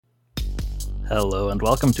Hello and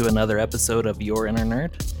welcome to another episode of Your Inner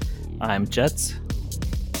Nerd. I'm Jets,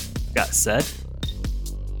 got Sed,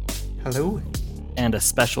 Hello. and a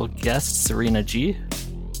special guest, Serena G.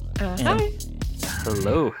 Hi.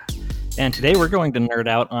 Hello. And today we're going to nerd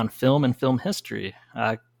out on film and film history.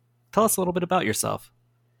 Tell us a little bit about yourself.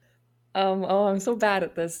 I'm so bad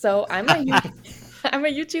at this. So I'm a I'm a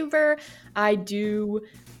YouTuber. I do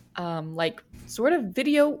sort of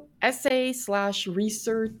video essay /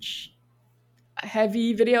 research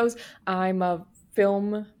heavy videos. I'm a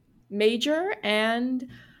film major and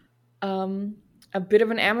a bit of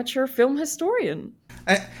an amateur film historian.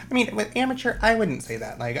 I mean, with amateur, I wouldn't say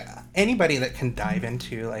that. Like, anybody that can dive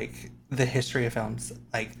into, like, the history of films,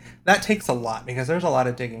 like, that takes a lot because there's a lot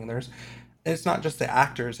of digging. It's not just the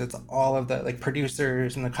actors, it's all of the, like,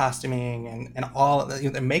 producers and the costuming and all of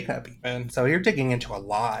the makeup even. So you're digging into a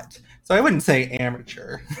lot. So I wouldn't say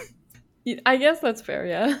amateur. I guess that's fair,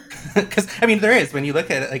 yeah. Because, I mean, there is, when you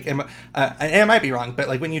look at it, like, and I might be wrong, but,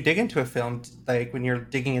 like, when you dig into a film, like, when you're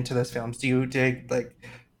digging into those films, do you dig, like,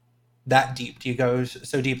 that deep? Do you go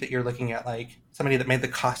so deep that you're looking at, like, somebody that made the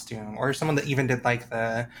costume or someone that even did, like,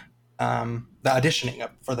 the auditioning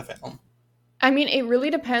up for the film? I mean, it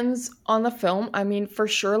really depends on the film. I mean, for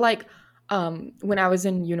sure, like, when I was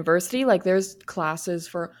in university, like, there's classes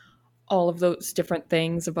for all of those different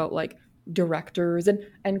things about, like, directors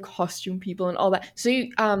and costume people and all that. So,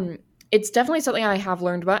 it's definitely something I have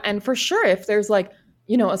learned about. And for sure, if there's, like,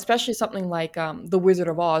 especially something like The Wizard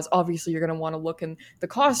of Oz, obviously you're going to want to look in the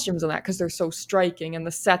costumes and that because they're so striking and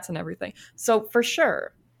the sets and everything. So, for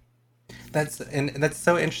sure. That's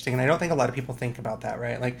so interesting, and I don't think a lot of people think about that,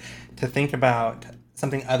 right? Like, to think about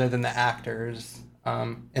something other than the actors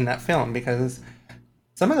in that film, because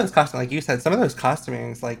some of those costumes, like you said, some of those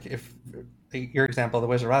costumings, like if your example, The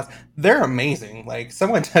Wizard of Oz, they're amazing. Like,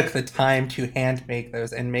 someone took the time to hand make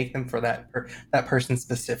those and make them for that person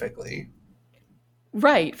specifically.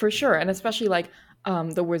 Right, for sure. And especially like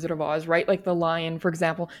The Wizard of Oz, right? Like the lion, for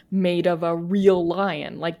example, made of a real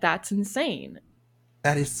lion. Like, that's insane.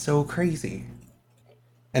 That is so crazy.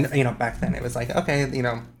 And, back then it was like, okay,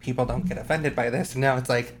 people don't get offended by this. And now it's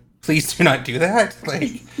like, please do not do that.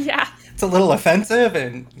 Like, Yeah. it's a little offensive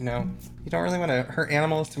and, you don't really want to hurt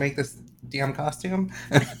animals to make this damn costume.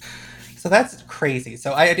 So that's crazy.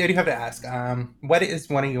 So I do have to ask, what is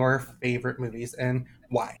one of your favorite movies and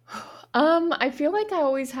why? I feel like I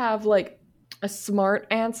always have like a smart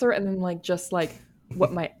answer and then like just like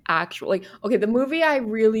what my actual okay, the movie I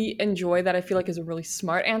really enjoy that I feel like is a really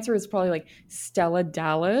smart answer is probably like Stella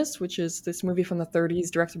Dallas, which is this movie from the 30s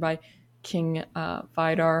directed by King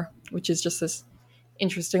Vidar, which is just this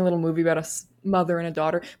interesting little movie about a mother and a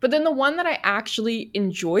daughter. But then the one that I actually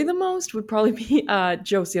enjoy the most would probably be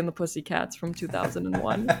Josie and the Pussycats from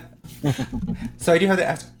 2001. So I do have to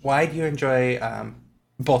ask, why do you enjoy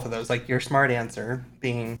both of those? Like, your smart answer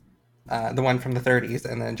being the one from the 30s,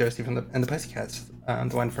 and then Josie and the Pussycats,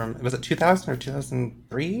 the one from, was it 2000 or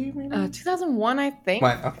 2003? 2001, I think.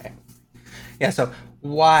 One, okay. Yeah, so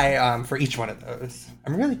why for each one of those?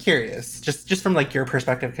 I'm really curious, just from like your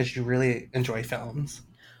perspective, because you really enjoy films.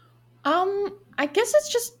 I guess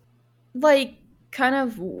it's just like kind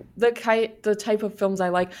of the type of films I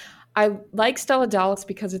like. I like Stella Dallas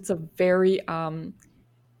because it's a very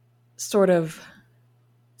sort of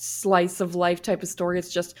slice of life type of story.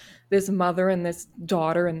 It's just this mother and this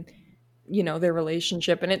daughter and their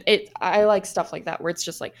relationship, and I like stuff like that where it's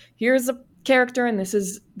just like, here's a character and this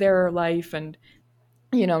is their life, and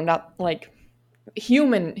not like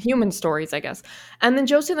human stories, I guess. And then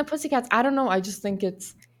Josie and the Pussycats, I don't know, I just think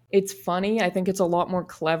it's funny. I think it's a lot more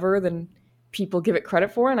clever than people give it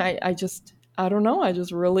credit for, and I don't know, I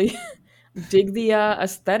just really dig the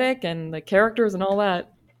aesthetic and the characters and all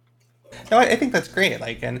that. No, I think that's great.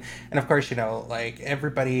 Like, and of course, like,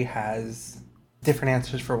 everybody has different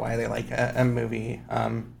answers for why they like a movie.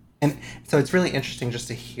 And so it's really interesting just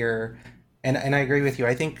to hear. And I agree with you.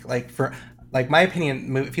 I think, like, for like my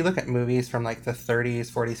opinion, if you look at movies from like the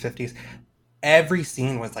 30s, 40s, 50s, every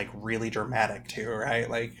scene was like really dramatic too, right?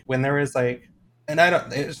 Like, when there was like, and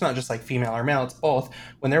it's not just like female or male, it's both.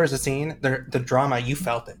 When there was a scene, the drama, you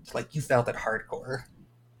felt it. Like, you felt it hardcore.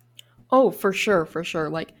 Oh, for sure.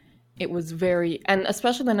 Like, it was very, and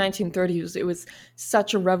especially the 1930s, it was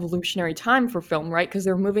such a revolutionary time for film, right? Because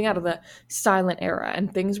they were moving out of the silent era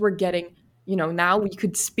and things were getting, now we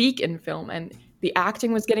could speak in film and the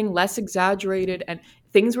acting was getting less exaggerated and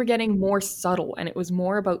things were getting more subtle, and it was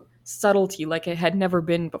more about subtlety like it had never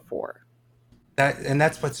been before.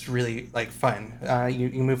 That's what's really like fun.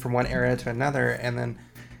 You move from one era to another, and then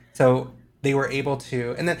so they were able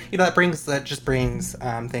to, and then that just brings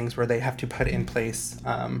things where they have to put in place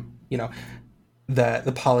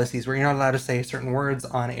the policies where you're not allowed to say certain words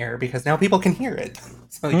on air because now people can hear it.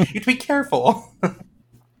 So you have to be careful.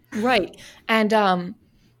 Right. And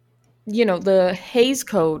the Hays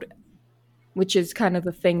Code, which is kind of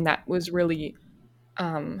the thing that was really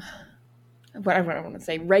um what I want to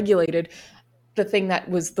say regulated, the thing that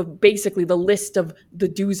was the basically the list of the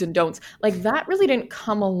do's and don'ts. Like that really didn't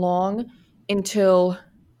come along until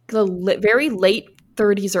the very late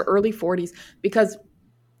 30s or early 40s, because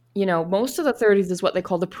most of the 30s is what they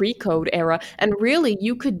call the pre-code era, and really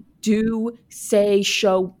you could do, say,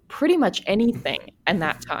 show pretty much anything in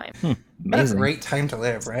that time. What a Amazing. great time to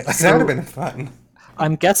live, right? Like that would have been fun.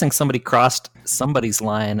 I'm guessing somebody crossed somebody's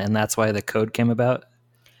line, and that's why the code came about.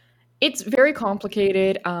 It's very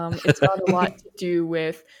complicated. It's got a lot to do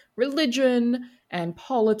with religion and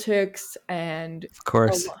politics, and Of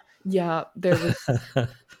course. yeah, there was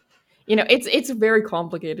it's a very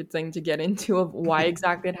complicated thing to get into of why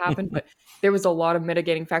exactly it happened, but there was a lot of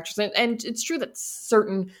mitigating factors, and it's true that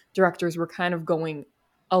certain directors were kind of going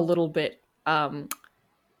a little bit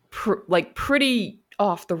pretty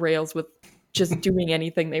off the rails with just doing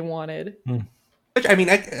anything they wanted. Which, I mean,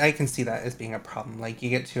 I can see that as being a problem. Like, you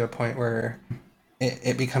get to a point where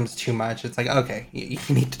it becomes too much. It's like, okay, you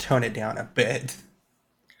need to tone it down a bit.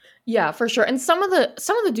 Yeah, for sure. And some of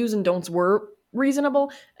the do's and don'ts were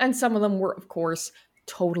reasonable, and some of them were, of course,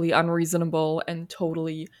 totally unreasonable and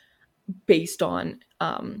totally based on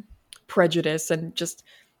prejudice and just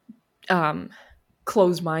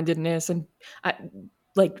closed-mindedness and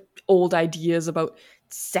like old ideas about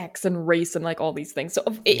sex and race and like all these things. So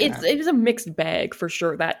it was a mixed bag for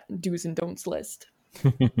sure, that do's and don'ts list.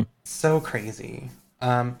 So crazy.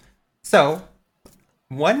 So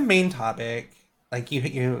one main topic, like you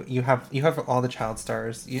have all the child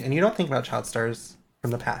stars, and you don't think about child stars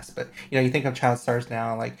from the past, but you think of child stars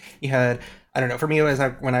now. Like you had, I don't know, for me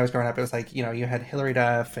when I was growing up, it was like you had Hilary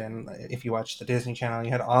Duff, and if you watched the Disney Channel,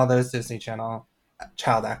 you had all those Disney Channel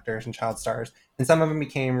child actors and child stars, and some of them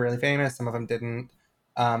became really famous, some of them didn't.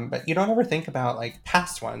 But you don't ever think about like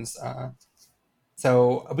past ones.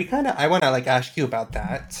 So I want to like ask you about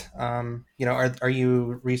that. Are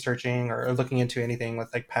you researching or looking into anything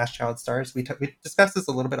with like past child stars? We discussed this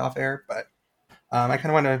a little bit off air, but I kind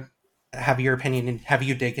of want to have your opinion and have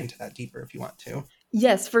you dig into that deeper if you want to.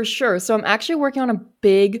 Yes, for sure. So I'm actually working on a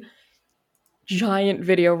big, giant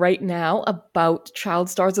video right now about child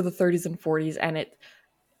stars of the 30s and 40s, and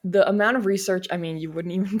the amount of research, I mean, you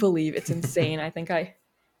wouldn't even believe. It's insane. I think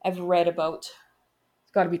I've read about,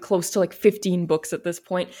 it's got to be close to like 15 books at this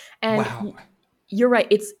point. And wow. You're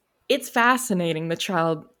right. It's fascinating, the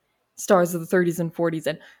child stars of the 30s and 40s,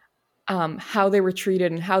 and how they were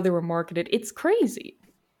treated and how they were marketed. It's crazy.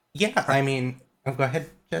 Yeah, I mean, go ahead,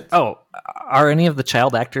 Jets. Oh, are any of the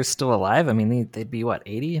child actors still alive? I mean, they'd be what,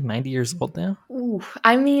 80, 90 years old now? Ooh,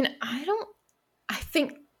 I mean, I don't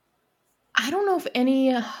know if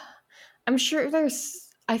any, I'm sure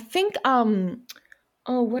I think,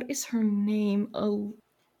 oh, what is her name? Oh,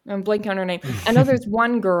 I'm blanking on her name. I know there's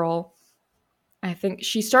one girl, I think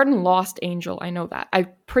she starred in Lost Angel. I know that. I'm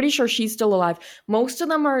pretty sure she's still alive. Most of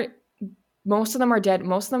them are dead.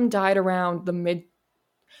 Most of them died around the mid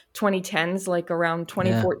 2010s, like around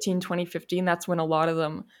 2014, 2015. That's when a lot of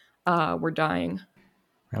them were dying.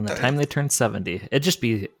 Around the time they turned 70. It'd just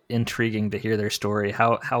be intriguing to hear their story.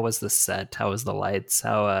 How was the set? How was the lights?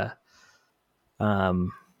 How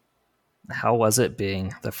was it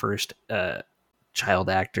being the first child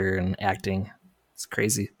actor and acting? It's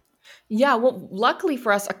crazy. Yeah, well, luckily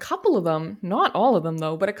for us, a couple of them, not all of them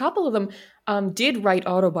though, but a couple of them did write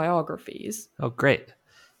autobiographies. Oh, great.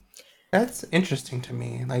 That's interesting to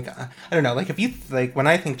me. Like, I don't know, like if you like when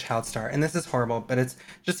I think child star, and this is horrible, but it's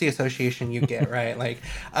just the association you get, right? Like,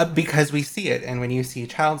 because we see it, and when you see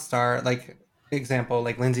child star, like example,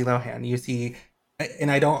 like Lindsay Lohan, you see,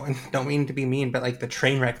 and I don't mean to be mean, but like the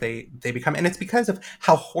train wreck they become, and it's because of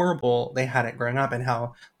how horrible they had it growing up, and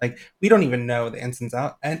how like we don't even know the ins and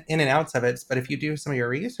out and in and outs of it. But if you do some of your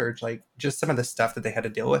research, like just some of the stuff that they had to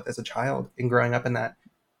deal with as a child and growing up in that.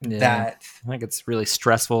 Yeah, I think it's really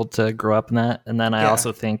stressful to grow up in that. And then I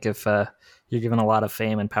also think if you're given a lot of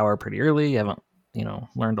fame and power pretty early, you haven't,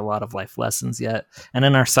 learned a lot of life lessons yet. And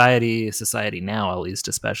in our society now, at least,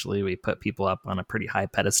 especially, we put people up on a pretty high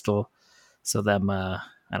pedestal. So them, I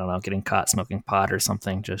don't know, getting caught smoking pot or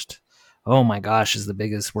something, just, oh my gosh, is the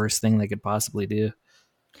biggest, worst thing they could possibly do.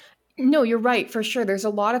 No, you're right, for sure. There's a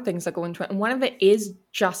lot of things that go into it. And one of it is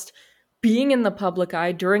just being in the public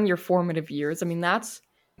eye during your formative years. I mean, that's,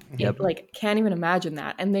 Yep. Like, can't even imagine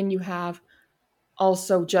that. And then you have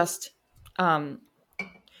also just,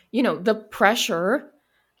 the pressure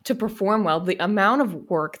to perform well, the amount of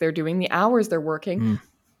work they're doing, the hours they're working, Mm.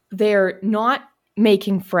 they're not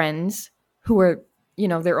making friends who are,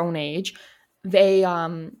 their own age. They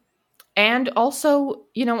and also,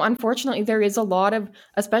 unfortunately there is a lot of,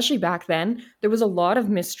 especially back then, there was a lot of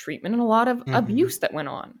mistreatment and a lot of Mm-hmm. abuse that went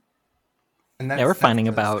on. And Yeah, we're finding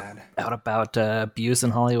really out sad. about abuse in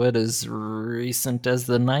Hollywood as recent as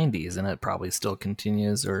the 90s, and it probably still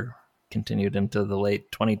continues or continued into the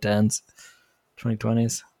late 2010s,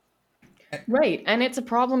 2020s. Right. And it's a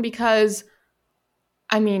problem because,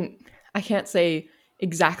 I mean, I can't say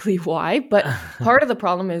exactly why, but part of the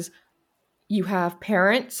problem is you have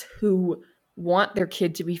parents who want their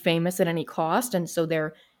kid to be famous at any cost, and so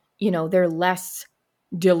they're less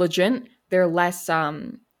diligent, they're less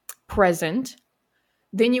present.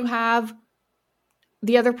 Then you have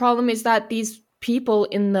the other problem is that these people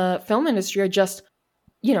in the film industry are just,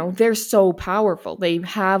 they're so powerful. They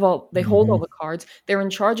hold all Mhm. the cards. They're in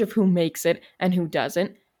charge of who makes it and who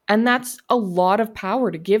doesn't. And that's a lot of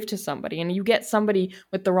power to give to somebody. And you get somebody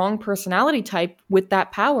with the wrong personality type with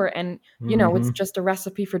that power, and it's Mhm. just a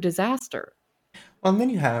recipe for disaster. Well, and then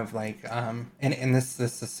you have like, and this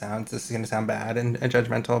is going to sound bad and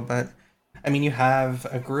judgmental, but I mean, you have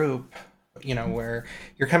a group, where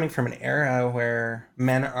you're coming from an era where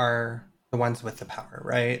men are the ones with the power,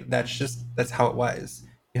 right? That's how it was.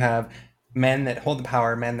 You have men that hold the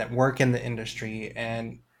power, men that work in the industry,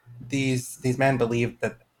 and these men believe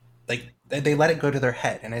that, like, they let it go to their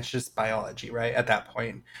head, and it's just biology, right? At that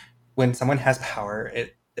point, when someone has power,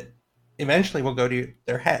 it eventually will go to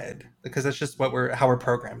their head, because that's just how we're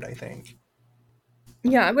programmed, I think.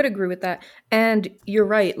 Yeah, I would agree with that. And you're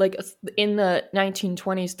right. Like in the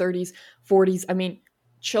 1920s, 30s, 40s,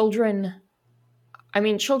 children,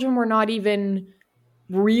 children were not even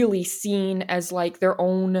really seen as like their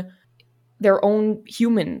own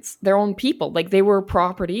humans, their own people. Like they were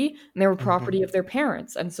property, and they were property Hmm. of their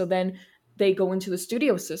parents. And so then they go into the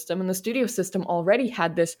studio system, and the studio system already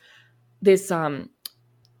had this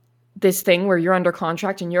thing where you're under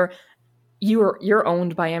contract and you're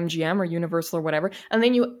owned by MGM or Universal or whatever. And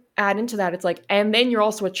then you add into that, it's like, and then you're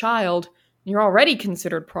also a child, and you're already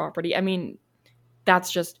considered property.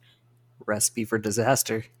 That's just, Recipe for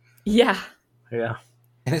disaster. yeah. Yeah.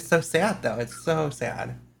 And it's so sad, though. It's so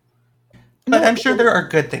sad. But No, I'm sure there are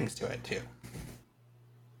good things to it too.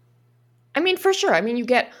 for sure. You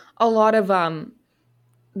get a lot of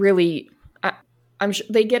really. I'm sure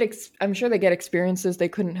they get. I'm sure they get experiences they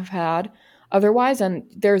couldn't have had otherwise. And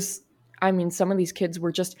some of these kids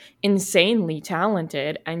were just insanely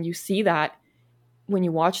talented, and you see that when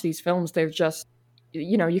you watch these films. They're just,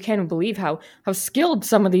 you can't even believe how skilled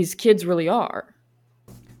some of these kids really are.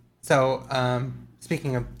 So,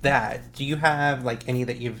 speaking of that, do you have like any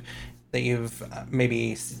that you've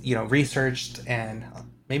maybe researched and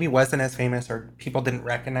maybe wasn't as famous or people didn't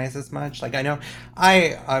recognize as much? Like I know,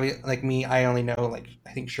 like me, I only know like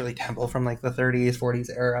I think Shirley Temple from like the 30s, 40s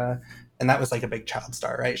era, and that was like a big child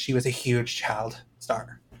star, right? She was a huge child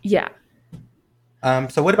star. Yeah.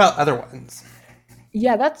 So what about other ones?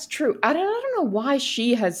 Yeah, that's true. I don't know why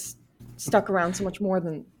she has stuck around so much more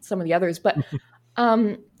than some of the others, but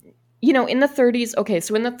um, in the 30s, okay,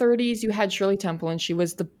 so in the 30s you had Shirley Temple, and she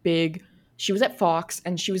was at Fox,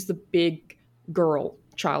 and she was the big girl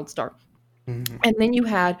child star. Mhm. And then you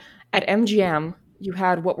had at MGM, you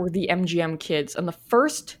had what were the MGM kids, and the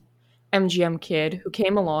first MGM kid who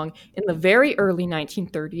came along in the very early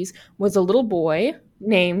 1930s was a little boy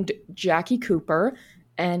named Jackie Cooper,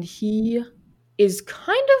 and he is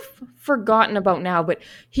kind of forgotten about now, but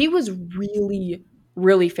he was really,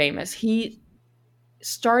 really famous. He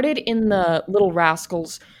started in the Little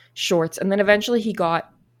Rascals shorts, and then eventually he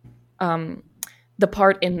got um, the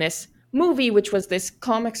part in this movie, which was this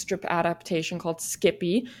comic strip adaptation called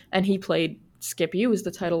Skippy, and he played Skippy, who was the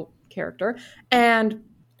title character. And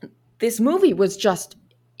this movie was just,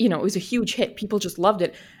 it was a huge hit. People just loved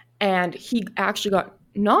it. And he actually got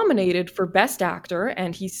nominated for Best Actor,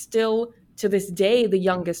 and he's still, to this day, the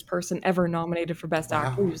youngest person ever nominated for Best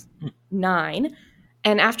Actor. He Wow. was 9.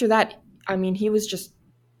 And after that, he was just,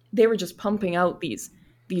 they were just pumping out these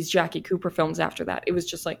Jackie Cooper films after that. It was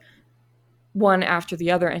just like one after the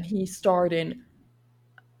other. And he starred in,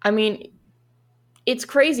 I mean, it's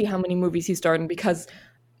crazy how many movies he starred in because,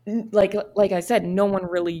 like I said, no one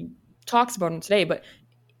really talks about him today, but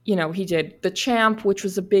he did The Champ, which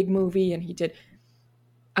was a big movie, and he did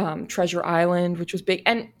Treasure Island, which was big,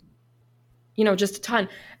 and just a ton.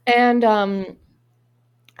 And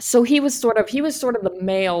so he was sort of the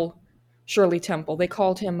male Shirley Temple. They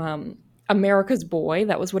called him America's Boy.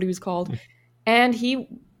 That was what he was called. And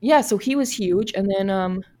so he was huge. And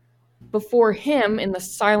then before him, in the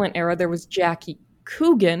silent era, there was Jackie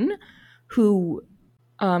Coogan, who,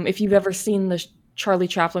 if you've ever seen the Charlie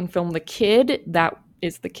Chaplin film The Kid, that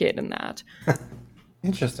is the kid in that.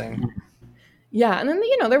 Interesting. Yeah, and then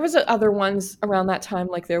there was other ones around that time,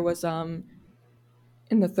 like there was in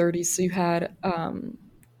the 30s, so you had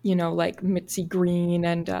like Mitzi Green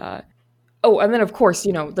and and then of course,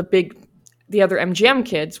 the other MGM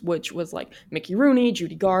kids, which was like Mickey Rooney,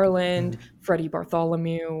 Judy Garland, Freddie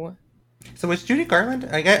Bartholomew. So was Judy Garland?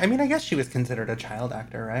 I guess she was considered a child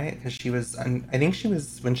actor, right? Because she was. I think she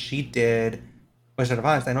was when she did Wizard of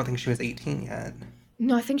Oz. I don't think she was 18 yet.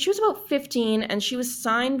 No, I think she was about 15, and she was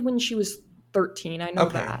signed when she was 13. I know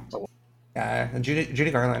that. Yeah,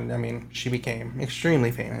 Judy Garland. I mean, she became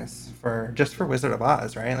extremely famous for Wizard of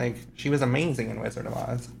Oz, right? Like she was amazing in Wizard of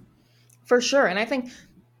Oz. For sure, and I think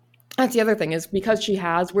that's the other thing, is because she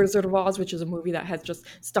has Wizard of Oz, which is a movie that has just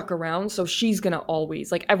stuck around, so she's going to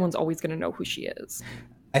always, everyone's always going to know who she is.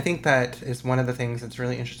 I think that is one of the things that's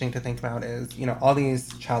really interesting to think about is, all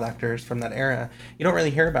these child actors from that era, you don't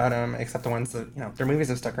really hear about them except the ones that, their movies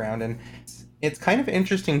have stuck around. And it's kind of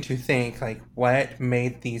interesting to think, what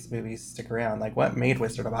made these movies stick around? What made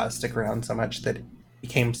Wizard of Oz stick around so much that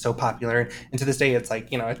became so popular, and to this day it's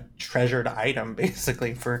a treasured item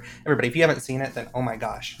basically for everybody. If you haven't seen it, then oh my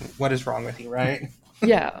gosh, what is wrong with you, right?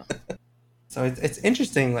 Yeah. So it's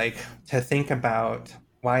interesting to think about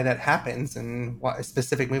why that happens and what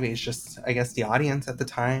specific movies, just I guess the audience at the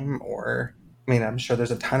time, or I'm sure there's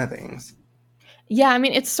a ton of things. Yeah,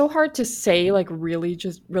 it's so hard to say,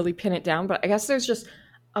 really pin it down, but I guess there's just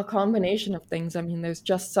a combination of things. There's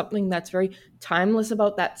just something that's very timeless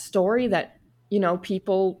about that story that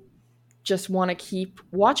people just want to keep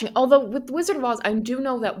watching. Although with Wizard of Oz, I do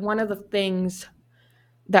know that one of the things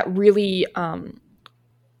that really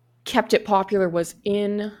kept it popular was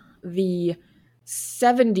in the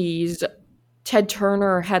 70s, Ted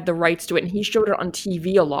Turner had the rights to it, and he showed it on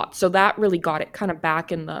TV a lot. So that really got it kind of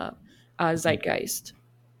back in the zeitgeist.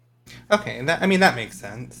 Okay, that makes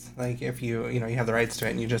sense. If you have the rights to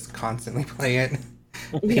it and you just constantly play it,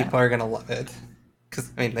 people are gonna love it. Because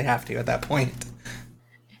they have to at that point.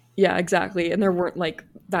 Yeah, exactly. And there weren't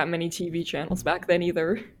that many TV channels back then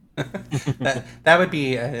either. that would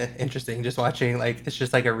be interesting. Just watching it's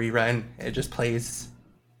just a rerun. It just plays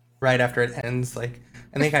right after it ends. I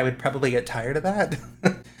think I would probably get tired of that.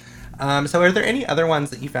 So are there any other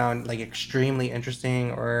ones that you found extremely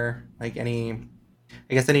interesting, or any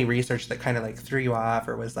research that kind of threw you off,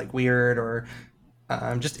 or was weird, or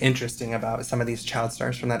just interesting about some of these child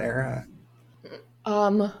stars from that era?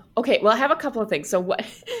 Okay, well, I have a couple of things. So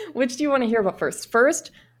which do you want to hear about first?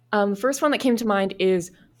 First one that came to mind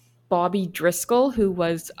is Bobby Driscoll, who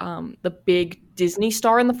was the big Disney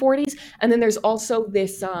star in the 40s. And then there's also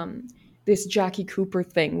this Jackie Cooper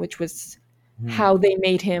thing, which was how they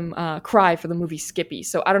made him cry for the movie Skippy.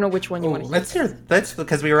 So I don't know which one you want to hear. Let's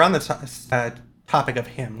because we were on the topic of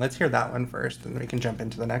him. Let's hear that one first, and then we can jump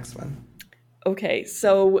into the next one. Okay,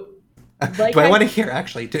 so... do I want to hear,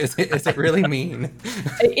 actually? Is it really mean?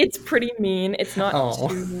 It's pretty mean. It's not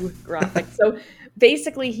too graphic. So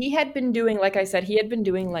basically, he had been doing, like I said,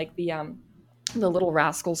 the Little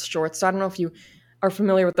Rascals shorts. So I don't know if you are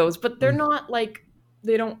familiar with those, but they're not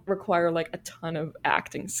they don't require a ton of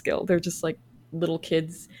acting skill. They're just little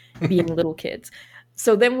kids being little kids.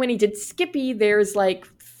 So then when he did Skippy, there's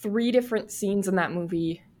 3 different scenes in that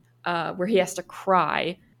movie where he has to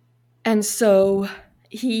cry. And so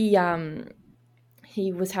he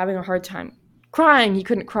was having a hard time crying. He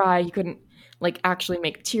couldn't cry. He couldn't actually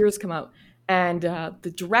make tears come out. And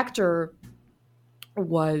the director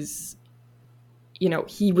was,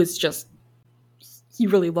 he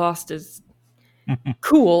really lost his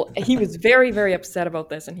cool. He was very, very upset about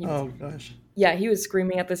this. And he was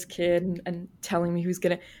screaming at this kid and telling me he was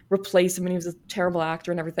going to replace him and he was a terrible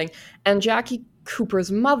actor and everything. And Jackie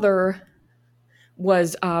Cooper's mother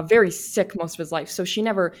was very sick most of his life, so she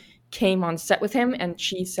never came on set with him, and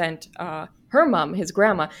she sent her mom, his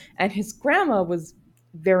grandma, and his grandma was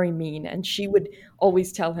very mean, and she would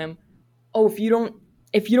always tell him, oh, if you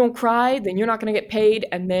don't cry, then you're not going to get paid,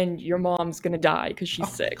 and then your mom's going to die because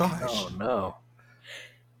she's sick. Gosh. Oh no.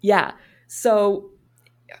 Yeah. So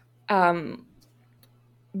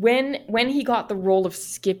when he got the role of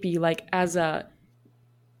Skippy, as a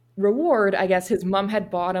reward, I guess his mom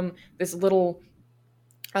had bought him this little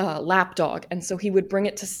lap dog, and so he would bring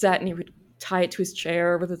it to set and he would tie it to his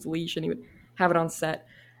chair with his leash and he would have it on set.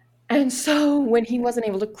 And so when he wasn't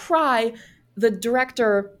able to cry, the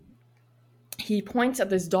director, he points at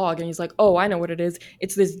this dog and he's like, oh, I know what it is.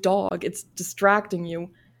 It's this dog. It's distracting you.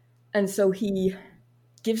 And so he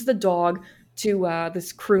gives the dog to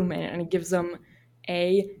this crewman, and he gives him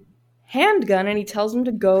a handgun, and he tells him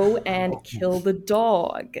to go and kill the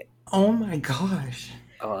dog. Oh my gosh.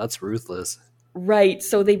 Oh, that's ruthless. Right.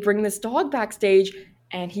 So they bring this dog backstage,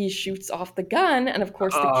 and he shoots off the gun, and of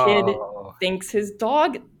course the kid thinks his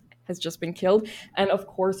dog has just been killed, and of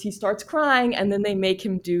course he starts crying, and then they make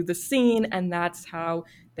him do the scene, and that's how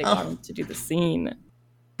they got him to do the scene.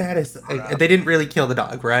 That is, they didn't really kill the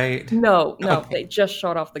dog, right? No, they just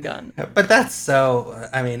shot off the gun. But that's so,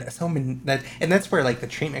 I mean, and that's where like the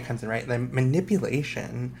treatment comes in, right? The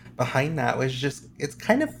manipulation behind that was just, it's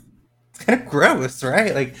kind of gross,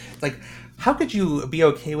 right? Like, how could you be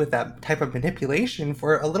okay with that type of manipulation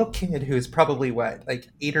for a little kid who's probably what, like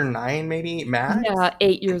 8 or 9 maybe max? Yeah,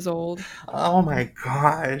 8 years old. Oh my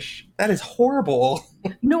gosh, that is horrible.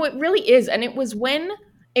 No, it really is, and it was when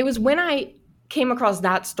I came across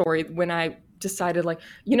that story when I decided, like,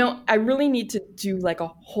 I really need to do like a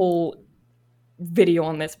whole video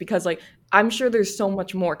on this, because like I'm sure there's so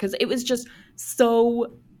much more, because it was just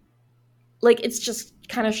so, like, it's just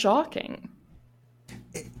kind of shocking.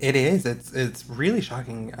 It is. It's really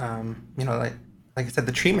shocking. Like I said,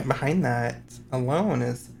 the treatment behind that alone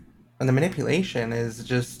is, and the manipulation is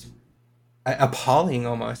just appalling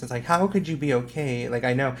almost. It's like, how could you be okay? Like,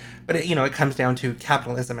 I know, but it comes down to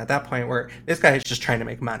capitalism at that point, where this guy is just trying to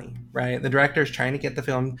make money, right? The director is trying to get the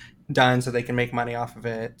film done so they can make money off of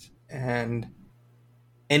it, and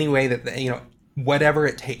any way that whatever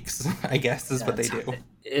it takes, I guess, is what they do.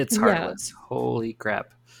 It's heartless. Yeah. Holy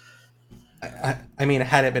crap. I mean,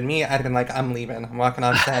 had it been me, I'd have been like, I'm leaving. I'm walking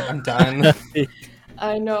off set. I'm done.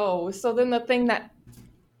 I know. So then the thing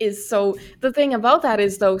about that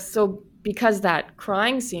is, though, so because that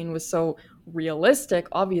crying scene was so realistic,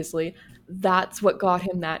 obviously, that's what got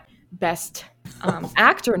him that Best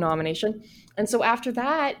Actor nomination. And so after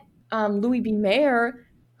that, Louis B. Mayer,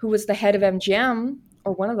 who was the head of MGM,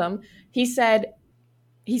 or one of them, he said,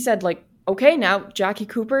 like, okay, now Jackie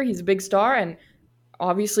Cooper, he's a big star, and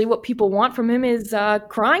obviously what people want from him is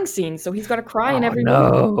crying scenes, so he's got to cry in every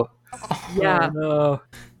movie. Yeah. Oh, no.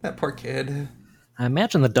 That poor kid. I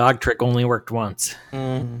imagine the dog trick only worked once.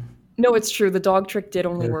 No, it's true. The dog trick did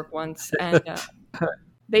only work once, and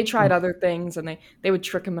they tried other things, and they would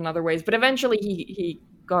trick him in other ways. But eventually, he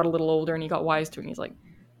got a little older, and he got wise to it, and he's like,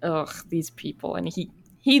 ugh, these people. And he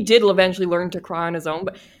did eventually learn to cry on his own,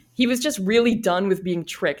 but he was just really done with being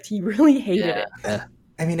tricked. He really hated it. Yeah.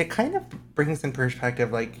 I mean, it kind of brings in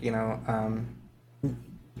perspective, like, we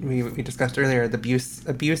discussed earlier, the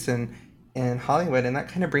abuse in Hollywood, and that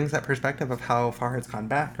kind of brings that perspective of how far it's gone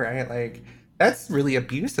back, right? Like, that's really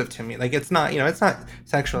abusive to me. Like, it's not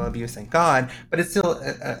sexual abuse, thank God, but it's still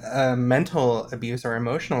a mental abuse or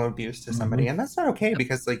emotional abuse to somebody, and that's not okay,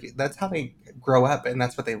 because like that's how they grow up, and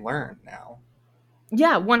that's what they learn now.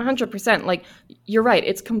 Yeah, 100%. Like, you're right.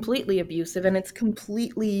 It's completely abusive, and it's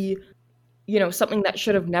completely, something that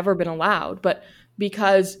should have never been allowed. But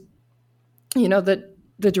because, the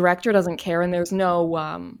director doesn't care, and there's no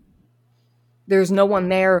one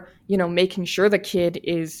there, making sure the kid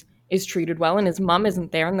is treated well, and his mom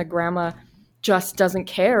isn't there, and the grandma just doesn't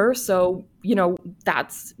care. So,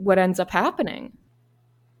 that's what ends up happening.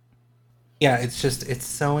 Yeah, it's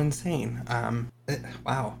so insane.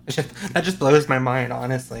 Wow, that just blows my mind,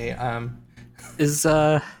 honestly. Is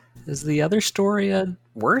the other story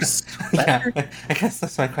worse? Yeah, I guess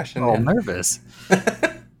that's my question. I'm nervous.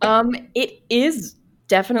 It is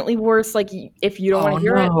definitely worse. Like, if you don't want to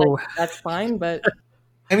hear it, like, that's fine. But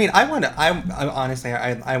I mean, I honestly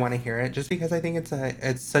want to hear it, just because I think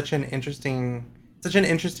it's such an interesting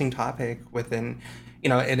topic within,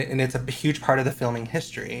 and it's a huge part of the filming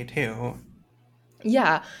history too.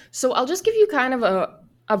 Yeah. So I'll just give you kind of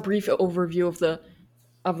a brief overview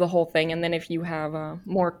of the whole thing, and then if you have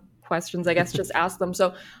more questions, I guess just ask them.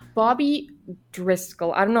 So Bobby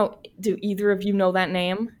Driscoll, I don't know, do either of you know that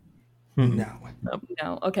name? No.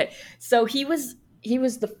 Okay. So he was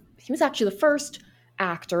actually the first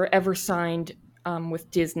actor ever signed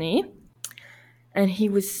with Disney, and he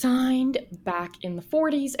was signed back in the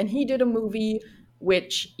 40s, and he did a movie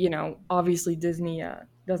which, obviously Disney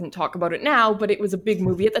doesn't talk about it now, but it was a big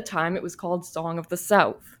movie at the time. It was called Song of the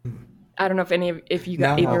South. I don't know if you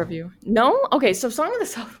got either of you. No? Okay, so Song of the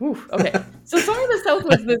South. Okay. So Song of the South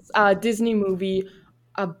was this Disney movie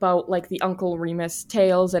about like the Uncle Remus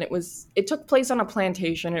tales, and it took place on a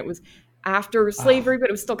plantation. It was after slavery, but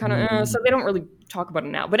it was still kind of so they don't really talk about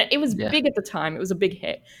it now. But it was big at the time. It was a big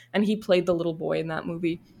hit, and he played the little boy in that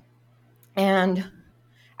movie. And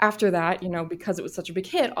after that, because it was such a big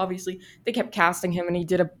hit, obviously they kept casting him, and he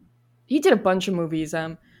did a bunch of movies.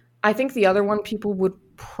 I think the other one people would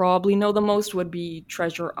probably know the most would be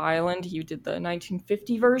Treasure Island. He did the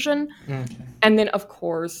 1950 version. Okay. And then, of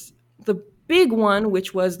course, the big one,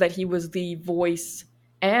 which was that he was the voice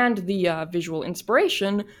and the visual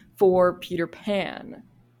inspiration for Peter Pan.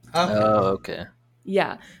 Okay. Oh, okay.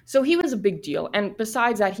 Yeah. So he was a big deal. And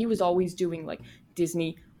besides that, he was always doing like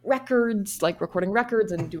Disney records, like recording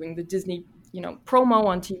records and doing the Disney, promo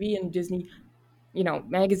on TV and Disney,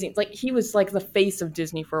 magazines. Like he was like the face of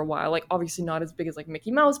Disney for a while. Like obviously not as big as like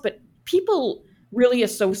Mickey Mouse, but people really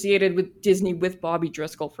associated with Disney with Bobby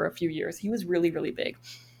Driscoll for a few years. He was really, really big.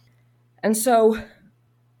 And so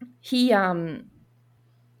he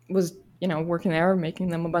was, working there, making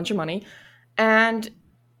them a bunch of money. And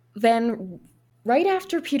then right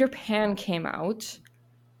after Peter Pan came out,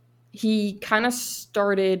 he kind of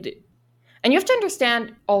started, and you have to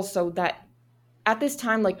understand also that at this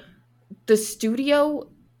time, like the studio,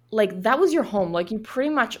 like that was your home. Like you pretty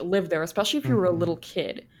much lived there, especially if you were a little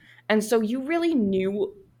kid. And so you really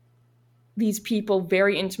knew these people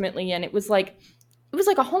very intimately, and it was like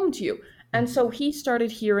a home to you. And so he started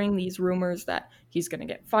hearing these rumors that he's going to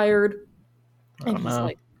get fired. And he's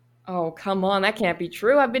like, oh, come on, that can't be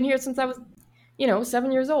true. I've been here since I was,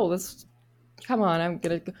 7 years old. Come on, I'm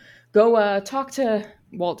going to go talk to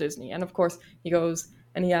Walt Disney. And of course, he goes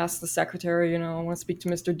and he asks the secretary, I want to speak to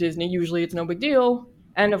Mr. Disney. Usually it's no big deal.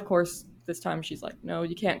 And of course, this time she's like, no,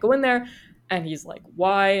 you can't go in there. And he's like,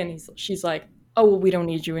 why? And she's like, oh, well, we don't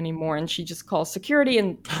need you anymore. And she just calls security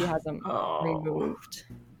and she has him removed.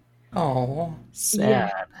 Oh, sad. Yeah,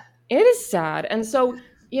 it is sad. And so,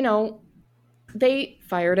 they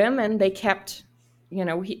fired him and they kept,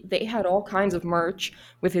 they had all kinds of merch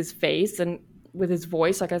with his face and with his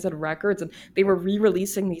voice, like I said, records. And they were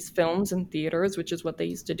re-releasing these films in theaters, which is what they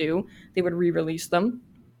used to do. They would re-release them.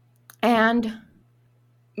 And,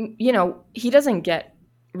 he doesn't get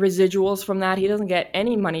residuals from that. He doesn't get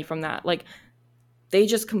any money from that. Like, they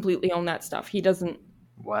just completely own that stuff. He doesn't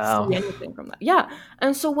see anything from that. Yeah.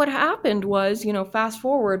 And so what happened was, fast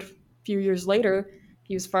forward a few years later,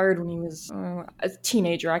 he was fired when he was a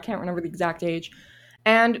teenager. I can't remember the exact age.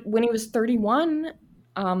 And when he was 31,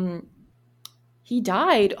 he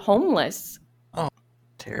died homeless. Oh,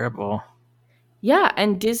 terrible. Yeah.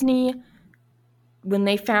 And Disney, when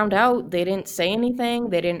they found out, they didn't say anything.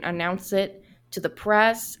 They didn't announce it to the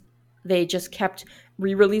press. They just kept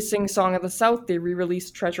re-releasing Song of the South. They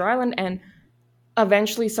re-released Treasure Island. And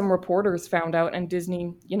eventually some reporters found out, and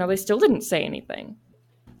Disney, they still didn't say anything.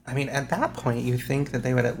 I mean, at that point, you think that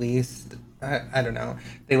they would at least, I don't know,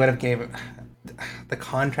 they would have gave the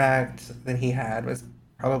contract that he had was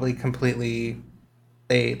probably completely,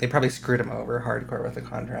 they probably screwed him over hardcore with the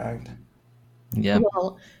contract. Yeah.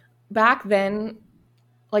 Well, back then,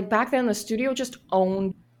 the studio just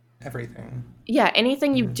owned everything. Yeah,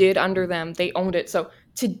 anything you did under them, they owned it. So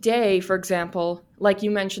today, for example, like you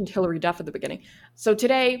mentioned Hilary Duff at the beginning. So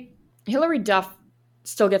today, Hilary Duff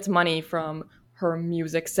still gets money from her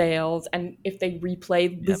music sales, and if they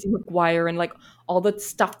replay Lizzie McGuire and like all the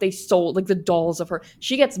stuff they sold, like the dolls of her,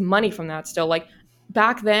 she gets money from that still. Like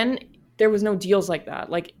back then, there was no deals like that.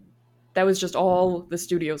 Like that was just all the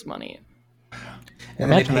studio's money.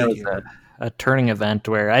 Imagine there was a turning event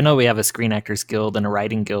where I know we have a Screen Actors Guild and a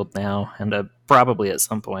Writing Guild now, and probably at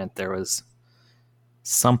some point there was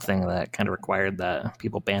something that kind of required that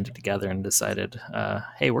people banded together and decided,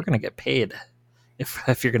 hey, we're going to get paid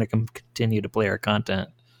if you're going to continue to play our content.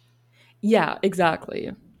 Yeah,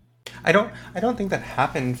 exactly. I don't think that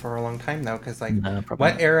happened for a long time though, because like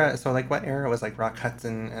what era was like Rock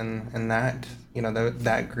Hudson and that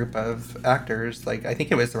that group of actors, like I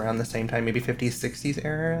think it was around the same time, maybe 50s 60s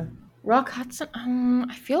era. Rock Hudson,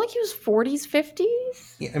 I feel like he was 40s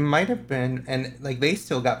 50s. Yeah, it might have been, and like they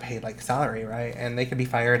still got paid like salary, right? And they could be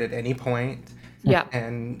fired at any point. Yeah.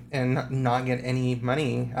 And not get any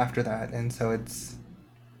money after that, and so it's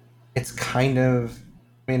kind of,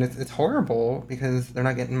 I mean, it's horrible because they're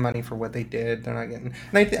not getting money for what they did. They're not getting,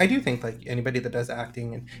 and I do think like anybody that does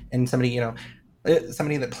acting and somebody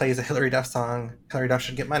somebody that plays a Hilary Duff song, Hilary Duff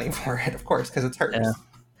should get money for it, of course, because it's hers. Yeah.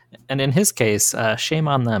 And in his case, shame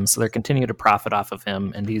on them. So they're continuing to profit off of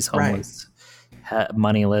him, and he's homeless,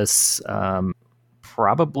 moneyless,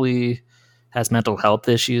 probably has mental health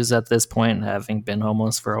issues at this point, having been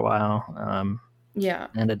homeless for a while. Yeah.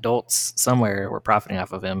 And adults somewhere were profiting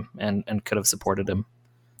off of him and could have supported him.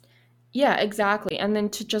 Yeah, exactly. And then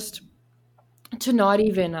to not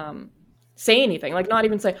even say anything, like not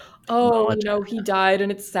even say, oh, he died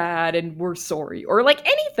and it's sad and we're sorry, or like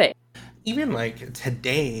anything. Even like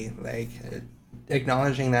today, like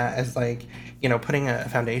acknowledging that as like, putting a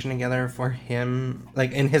foundation together for him,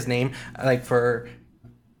 like in his name, like for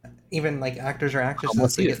even like actors or actresses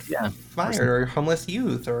Homeless that get youth, yeah. fired, or homeless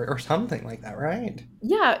youth, or something like that, right?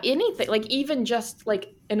 Yeah, anything, like even just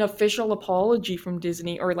like an official apology from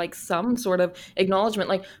Disney, or like some sort of acknowledgement.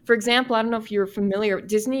 Like, for example, I don't know if you're familiar,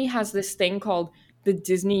 Disney has this thing called the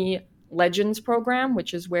Disney Legends program,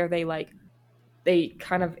 which is where they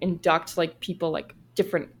kind of induct like people, like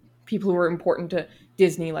different people who are important to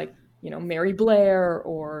Disney, like, Mary Blair,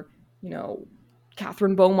 or, you know,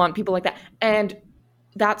 Catherine Beaumont, people like that. And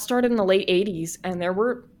that started in the late 80s, and there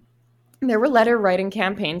were letter writing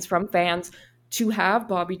campaigns from fans to have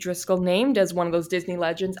Bobby Driscoll named as one of those Disney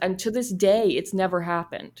legends, and to this day it's never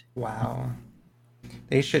happened. Wow.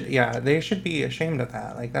 They should be ashamed of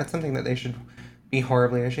that. Like, that's something that they should be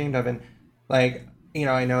horribly ashamed of. And like,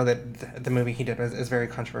 I know that the movie he did is very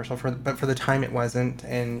controversial, but for the time it wasn't.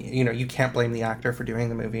 And you can't blame the actor for doing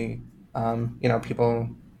the movie. People,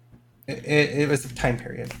 it was a time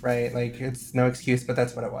period, right? Like, it's no excuse, but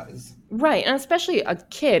that's what it was. Right, and especially a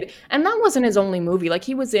kid. And that wasn't his only movie. Like,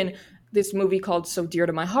 he was in this movie called So Dear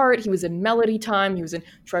to My Heart. He was in Melody Time. He was in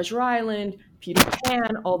Treasure Island, Peter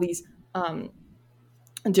Pan, all these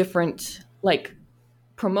different like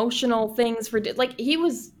promotional things for like he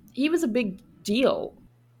was a big deal.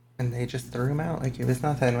 And they just threw him out like it was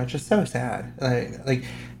nothing, which is so sad.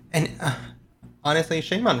 And honestly,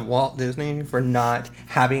 shame on Walt Disney for not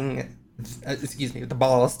having, excuse me, the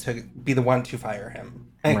balls to be the one to fire him.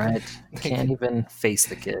 Right. Can't even face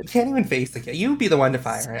the kid. Can't even face the kid. You be the one to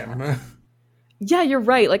fire him. Yeah, you're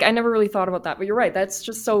right. Like, I never really thought about that, but you're right. That's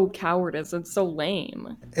just so cowardice. It's so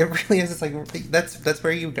lame. It really is. It's like, that's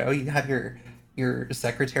where you go. You have your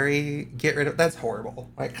secretary get rid of. That's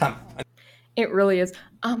horrible. Like, come on. It really is.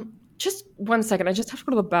 Just 1 second. I just have to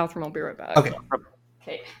go to the bathroom. I'll be right back. Okay.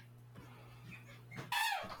 Okay.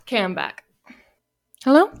 Okay, I'm back.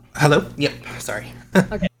 Hello? Hello? Yep. Sorry.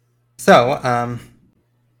 Okay. So,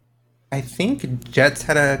 I think Jets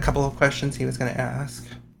had a couple of questions he was going to ask.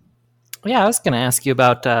 Yeah, I was going to ask you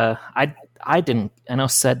about. I didn't. I know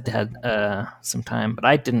Sed had some time, but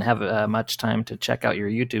I didn't have much time to check out your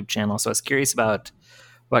YouTube channel. So I was curious about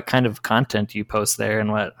what kind of content you post there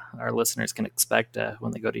and what our listeners can expect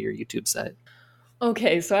when they go to your YouTube site.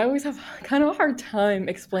 Okay, so I always have kind of a hard time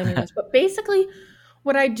explaining this, but basically,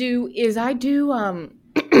 what I do is I do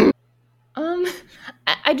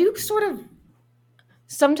I do sort of,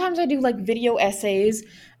 sometimes I do like video essays,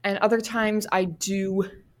 and other times I do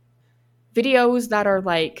videos that are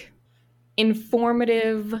like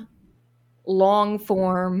informative, long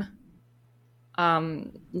form,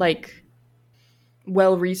 like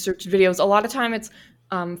well researched videos. A lot of time it's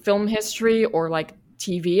film history, or like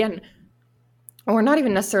TV, or not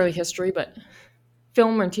even necessarily history, but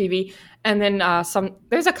film or TV. And then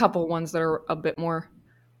there's a couple ones that are a bit more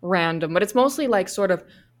random, but it's mostly like sort of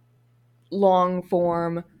long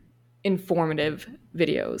form, informative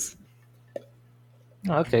videos.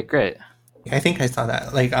 Okay, great. I think I saw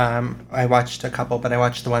that. Like, I watched a couple, but I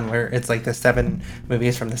watched the one where it's like the 7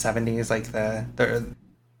 movies from the 70s, like the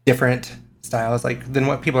different styles, like than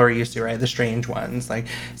what people are used to, right? The strange ones, like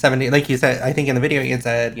 70, like you said, I think in the video you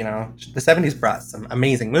said, the 70s brought some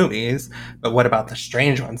amazing movies, but what about the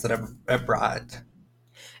strange ones that have brought?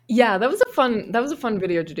 Yeah, that was a fun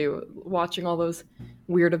video to do, watching all those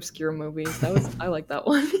weird obscure movies. I like that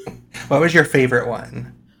one. What was your favorite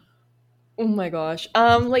one? Oh my gosh.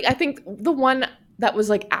 Like, I think the one that was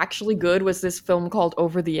like actually good was this film called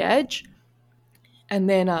Over the Edge. And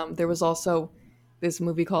then there was also this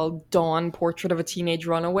movie called Dawn, Portrait of a Teenage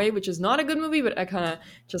Runaway, which is not a good movie, but I kind of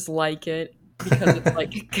just like it because it's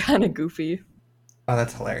like kind of goofy. Oh,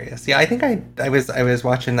 that's hilarious. Yeah, I think I was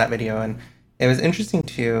watching that video, and it was interesting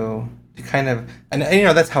to kind of, and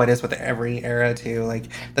that's how it is with every era too. Like,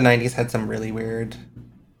 the 90s had some really weird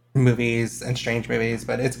movies and strange movies,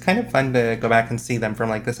 but it's kind of fun to go back and see them from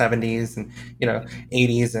like the 70s and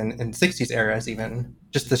 80s and 60s eras, even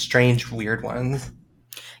just the strange weird ones.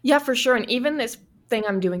 Yeah, for sure. And even this thing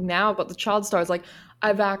I'm doing now about the child stars, like,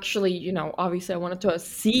 I've actually, obviously I wanted to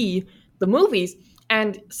see the movies,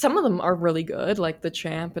 and some of them are really good, like The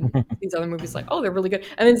Champ and these other movies, like, oh, they're really good.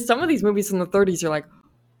 And then some of these movies from the 30s, you're like,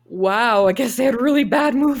 wow, I guess they had really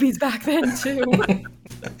bad movies back then too.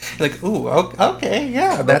 Like, ooh, okay,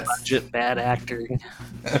 yeah, that's budget bad acting.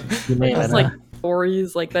 It's like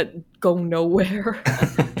stories like that go nowhere.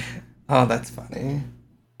 Oh, that's funny.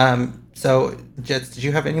 So, Jets, did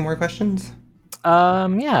you have any more questions?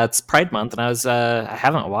 Yeah, it's Pride Month, and I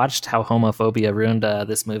haven't watched How Homophobia Ruined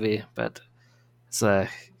this movie, but I was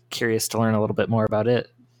curious to learn a little bit more about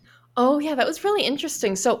it. Oh yeah, that was really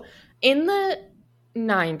interesting. So in the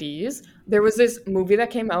 90s, there was this movie that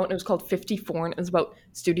came out and it was called 54, and it was about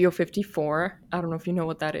Studio 54. I don't know if you know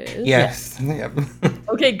what that is. Yes. Yep.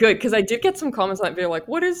 Okay, good, because I did get some comments on that video like,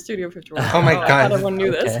 what is Studio 54? Oh my I God. thought everyone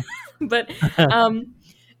knew this. Okay. But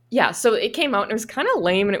yeah, so it came out and it was kind of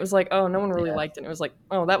lame, and it was like, oh, no one really liked it. And it was like,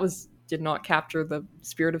 oh, did not capture the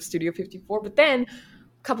spirit of Studio 54. But then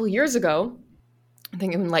a couple of years ago, I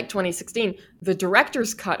think in like 2016, the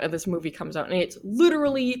director's cut of this movie comes out, and it's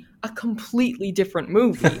literally a completely different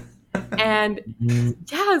movie. And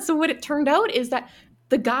yeah, so what it turned out is that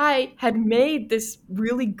the guy had made this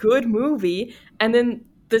really good movie, and then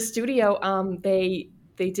the studio, they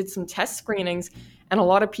did some test screenings, and a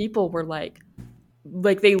lot of people were like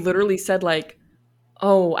they literally said like,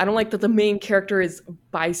 oh, I don't like that the main character is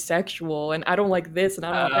bisexual, and I don't like this, and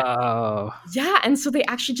I don't like that. Oh. Yeah, and so they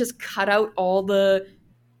actually just cut out all the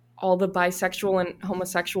bisexual and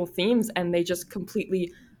homosexual themes, and they just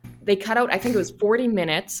completely they cut out, I think it was 40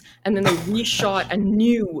 minutes, and then they reshot a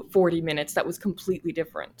new 40 minutes that was completely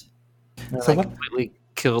different. So that completely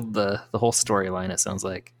killed the whole storyline, it sounds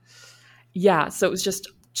like. Yeah, so it was just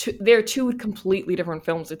they're two completely different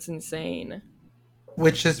films. It's insane.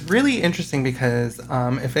 Which is really interesting because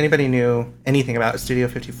if anybody knew anything about Studio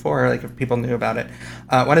 54, like if people knew about it,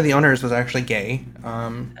 one of the owners was actually gay.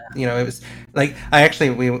 You know, it was like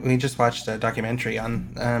we just watched a documentary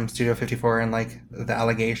on Studio 54 and like the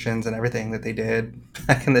allegations and everything that they did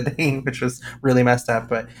back in the day, which was really messed up.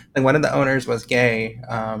 But like one of the owners was gay,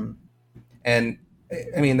 and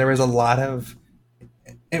I mean there was a lot of.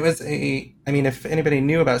 It was if anybody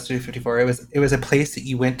knew about Studio 54, it was a place that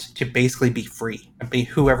you went to basically be free and be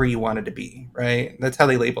whoever you wanted to be, right? That's how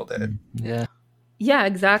they labeled it. Yeah. Yeah,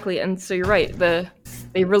 exactly. And so you're right.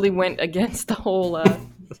 They really went against the whole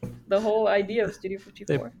idea of Studio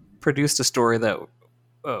 54. They produced a story that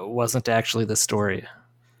wasn't actually the story.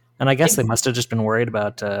 And I guess they must have just been worried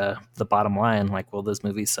about the bottom line, like, will this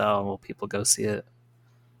movie sell? Will people go see it?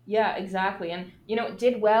 Yeah, exactly. And, it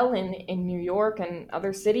did well in New York and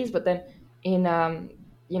other cities, but then in,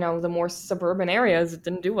 the more suburban areas, it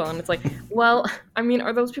didn't do well. And it's like, well, I mean,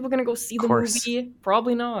 are those people going to go see the movie?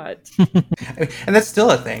 Probably not. And that's still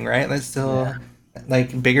a thing, right? That's still,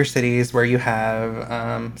 like, bigger cities where you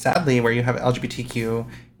have, sadly, where you have LGBTQ,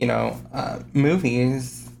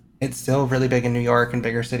 movies. It's still really big in New York and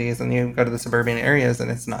bigger cities, and you go to the suburban areas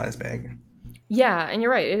and it's not as big. Yeah, and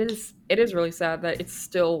you're right. It is really sad that it's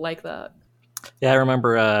still like that. Yeah, I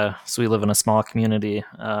remember. So we live in a small community,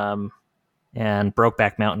 and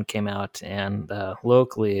Brokeback Mountain came out, and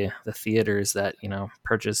locally, the theaters that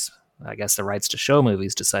purchase, I guess, the rights to show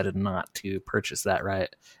movies decided not to purchase that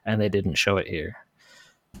right, and they didn't show it here.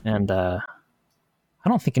 And I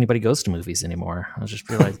don't think anybody goes to movies anymore. I was just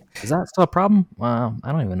realized, is that still a problem? I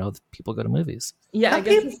don't even know if people go to movies. Yeah, I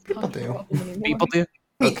guess people do. People do.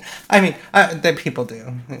 Okay. I mean, that people do.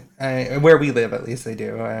 Where we live, at least they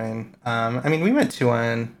do. And we went to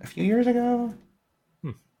one a few years ago.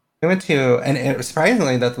 We went to, and it was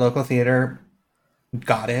surprisingly that the local theater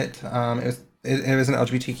got it. It was an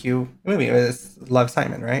LGBTQ movie. It was Love,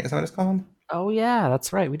 Simon, right? Is that what it's called? Oh yeah,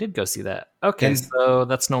 that's right. We did go see that. Okay, so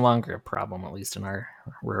that's no longer a problem, at least in our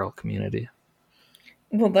rural community.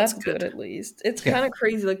 Well, that's good at least. It's kind of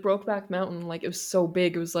crazy. Like Brokeback Mountain, like it was so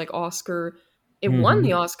big. It was like Oscar. It won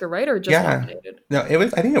the Oscar, right? Or just nominated? No, it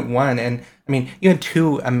was. I think it won. And I mean, you had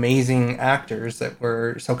two amazing actors that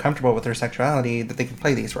were so comfortable with their sexuality that they could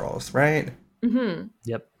play these roles, right? Mm-hmm.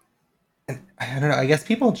 Yep. And I don't know. I guess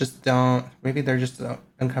people just don't. Maybe they're just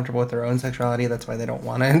uncomfortable with their own sexuality. That's why they don't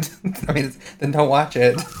want it. I mean, then don't watch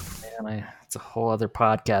it. Man, it's a whole other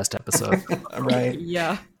podcast episode. Right.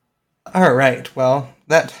 Yeah. All right. Well,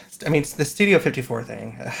 the Studio 54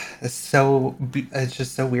 thing it's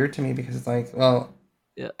just so weird to me because it's like, well,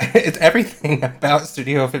 it's everything about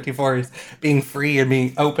Studio 54 is being free and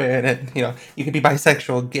being open, and you could be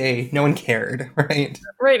bisexual, gay, no one cared, right?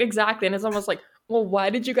 Right, exactly. And it's almost like, well, why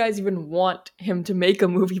did you guys even want him to make a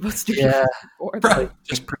movie about Studio 54? Like,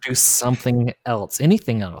 just produce something else,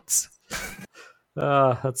 anything else.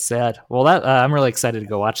 That's sad. Well, that I'm really excited to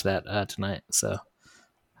go watch that tonight. So.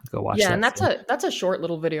 Go watch that. Yeah, and that's a short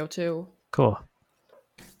little video too. Cool.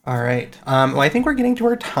 All right. Well, I think we're getting to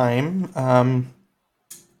our time.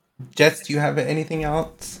 Jess, do you have anything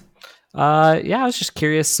else? Yeah, I was just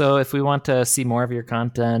curious. So if we want to see more of your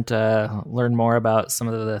content, learn more about some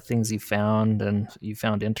of the things you found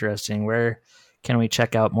interesting, where can we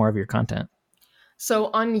check out more of your content? So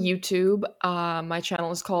on YouTube, my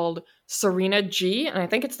channel is called Serena G, and I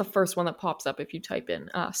think it's the first one that pops up if you type in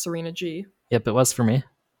Serena G. Yep, it was for me.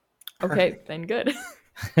 Okay, then good.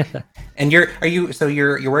 And you're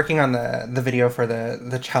working on the video for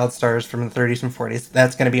the child stars from the 30s and 40s.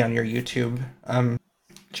 That's going to be on your YouTube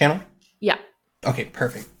channel? Yeah. Okay,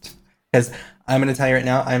 perfect. Because I'm going to tell you right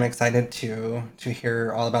now, I'm excited to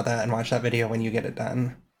hear all about that and watch that video when you get it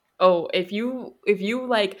done. Oh, if you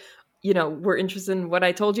like, were interested in what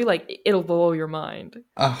I told you, like it'll blow your mind.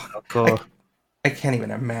 Oh, cool. I can't even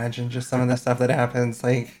imagine just some of the stuff that happens.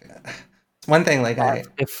 Like, it's one thing. Like,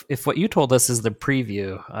 if what you told us is the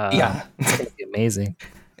preview, yeah, it's gonna be amazing.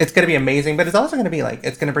 It's going to be amazing, but it's also going to be like,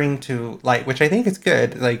 it's going to bring to light, which I think is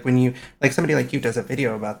good. Like when you, like somebody like you does a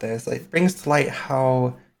video about this, like brings to light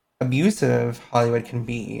how abusive Hollywood can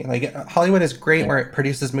be. Like Hollywood is great where it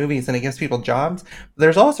produces movies and it gives people jobs. But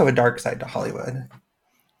there's also a dark side to Hollywood.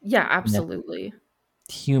 Yeah, absolutely.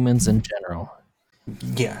 Humans in general.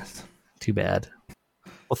 Yes. Too bad.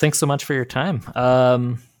 Well, thanks so much for your time.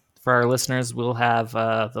 For our listeners, we'll have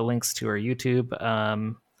the links to our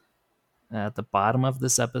YouTube at the bottom of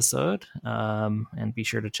this episode, and be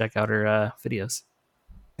sure to check out our videos.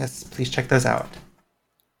 Yes, please check those out.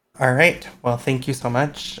 All right. Well, thank you so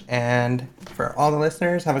much. And for all the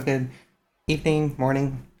listeners, have a good evening,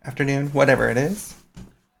 morning, afternoon, whatever it is.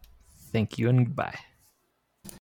 Thank you and goodbye.